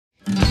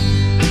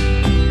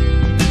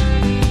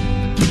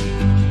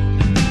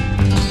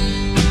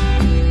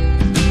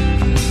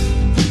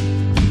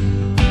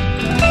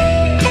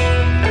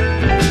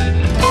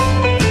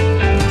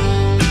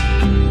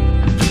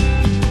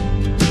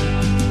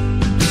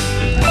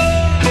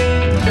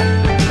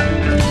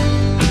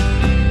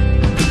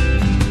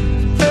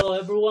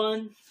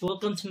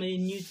Welcome to my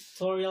new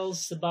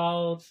tutorials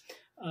about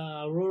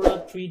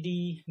Aurora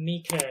 3D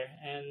Maker,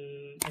 and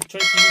I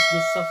tried to use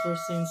this software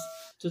since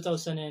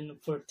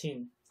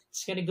 2014.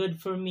 It's kind of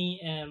good for me,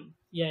 and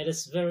yeah, it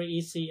is very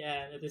easy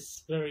and it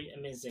is very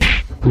amazing.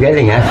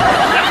 Galing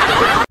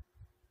ha?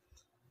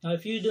 Now,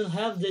 if you don't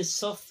have this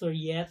software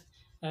yet,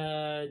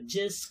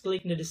 just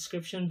click in the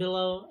description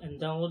below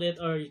and download it,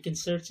 or you can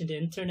search in the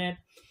internet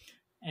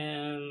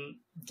and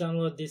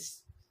download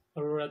this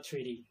Aurora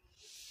 3D.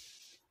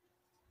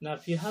 Now,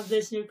 if you have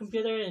this in your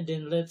computer, and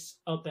then let's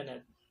open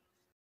it.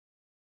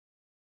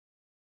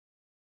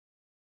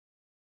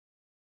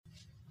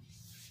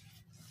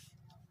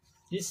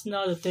 This is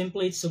now the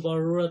templates of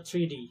Aurora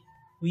 3D.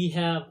 We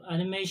have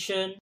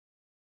animation,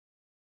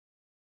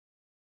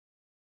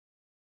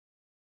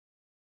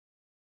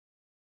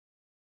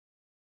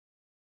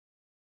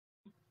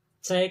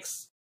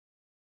 text,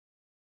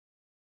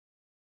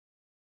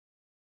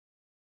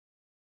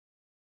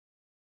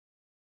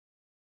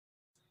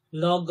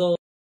 logo,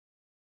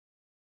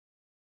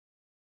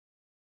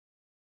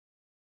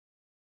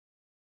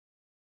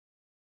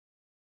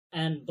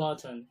 and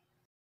button.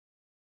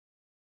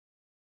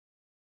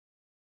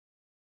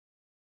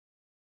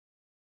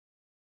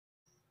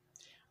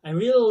 I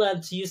really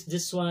love to use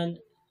this one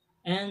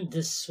and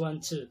this one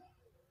too.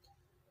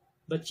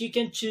 But you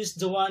can choose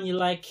the one you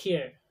like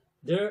here.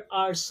 There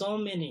are so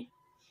many.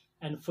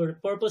 And for the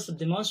purpose of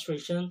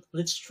demonstration,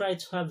 let's try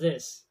to have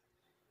this.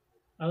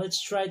 Now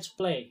let's try to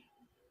play.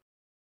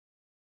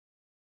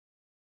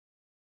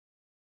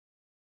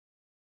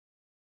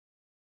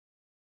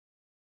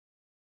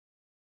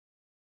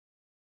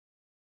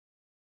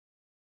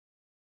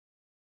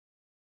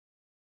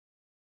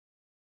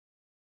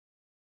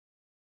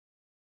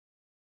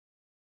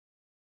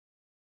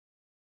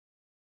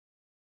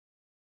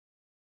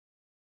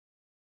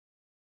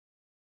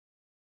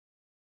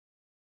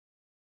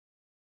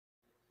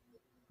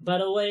 By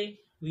the way,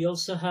 we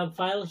also have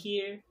file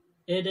here,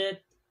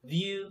 edit,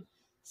 view,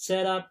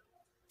 setup,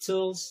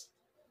 tools,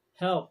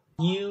 help,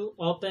 new,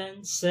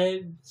 open,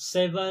 save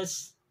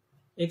as,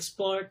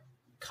 export,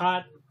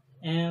 cut,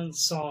 and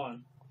so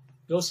on.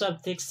 We also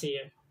have text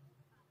here,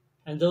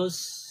 and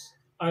those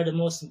are the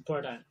most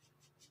important.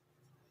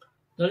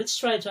 Now let's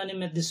try to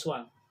animate this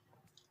one.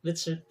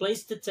 Let's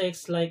replace the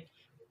text like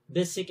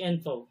basic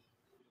info.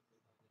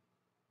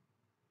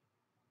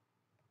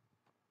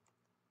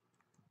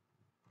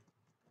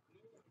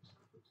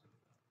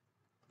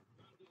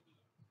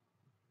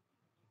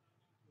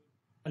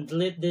 And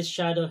delete this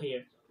shadow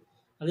here.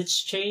 Now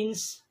let's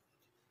change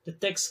the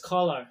text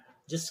color.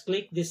 Just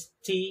click this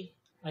T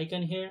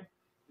icon here.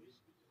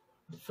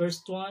 The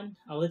first one.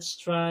 Now let's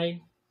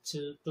try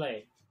to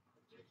play.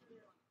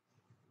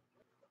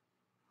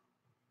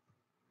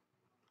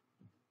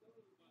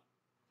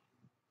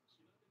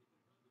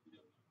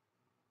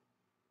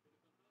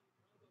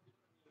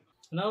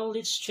 Now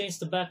let's change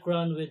the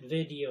background with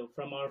video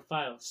from our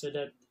file so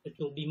that it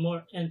will be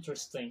more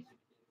interesting.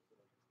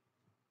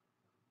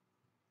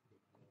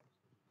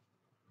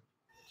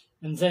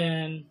 And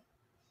then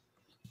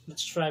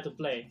let's try to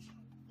play.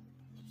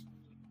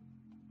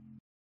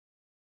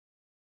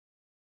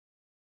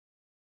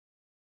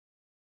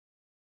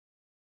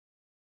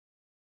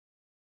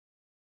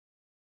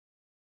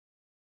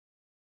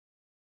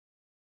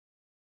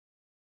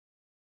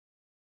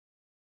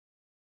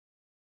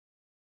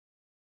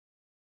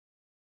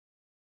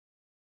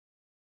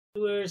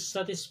 If we're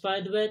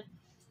satisfied with,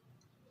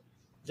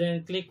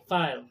 then click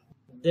File,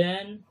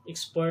 then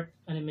Export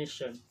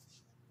Animation,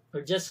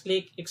 or just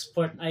click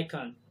Export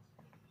icon,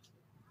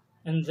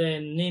 and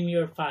then name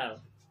your file,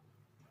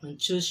 and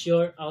choose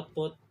your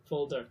output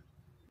folder.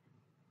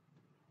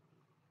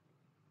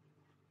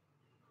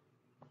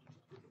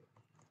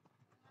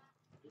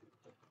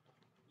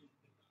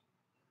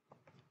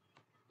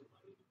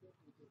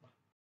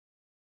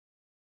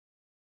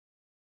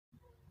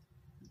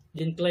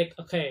 Then click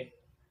OK.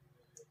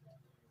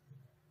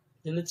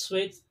 Then let's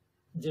wait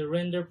the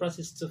render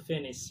process to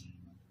finish.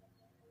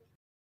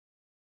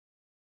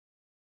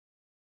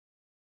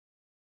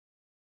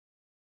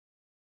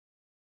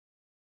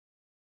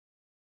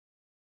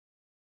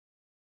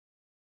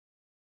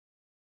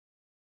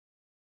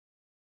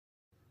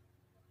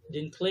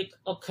 Then click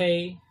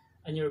OK,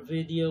 and your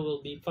video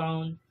will be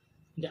found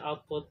in the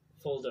output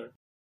folder.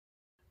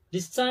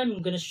 This time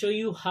I'm going to show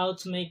you how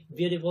to make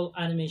beautiful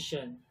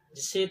animation.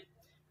 Just hit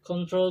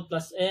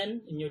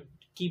Ctrl+N in your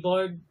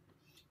keyboard,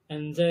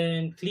 and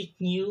then click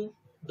New,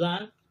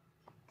 blank.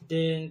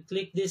 Then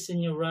click this in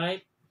your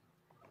right,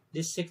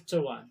 this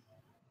sector one.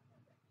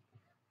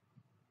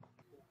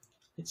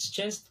 Let's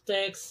change the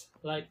text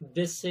like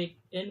basic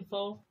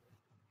info.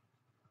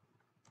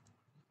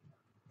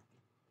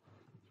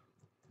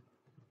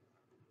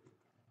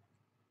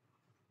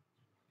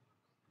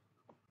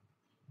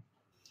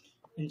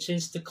 And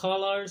change the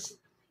colors.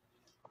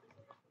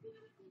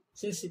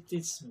 Since it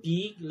is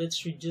big,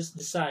 let's reduce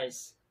the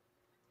size.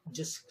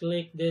 Just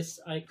click this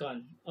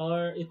icon,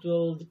 or it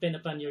will depend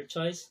upon your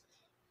choice.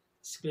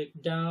 Just click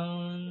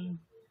down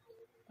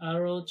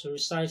arrow to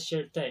resize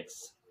your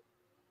text.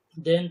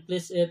 Then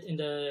place it in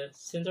the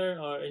center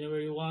or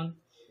anywhere you want.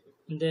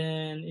 And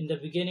then in the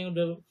beginning of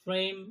the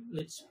frame,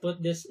 let's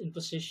put this in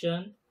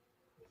position.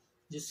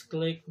 Just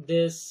click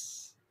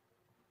this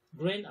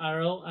green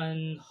arrow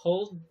and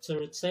hold to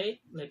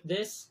rotate like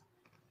this.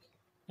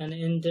 And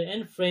in the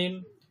end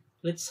frame,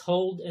 let's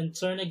hold and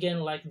turn again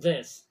like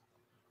this.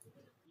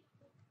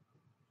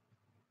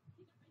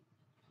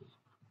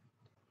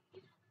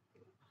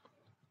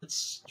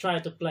 Let's try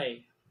to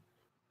play.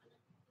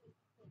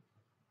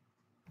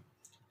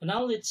 And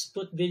now let's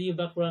put video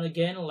background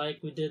again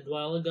like we did a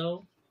while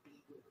ago.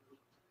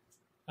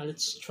 And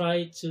let's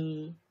try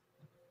to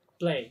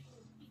play.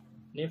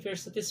 And if you're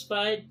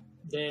satisfied,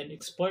 then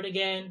export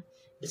again,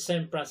 the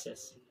same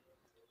process.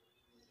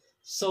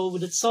 So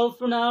that's all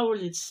for now.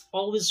 Let's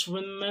always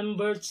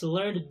remember to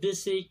learn the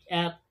basic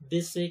at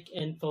Basic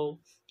Info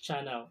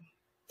channel.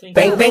 Thank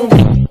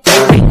you.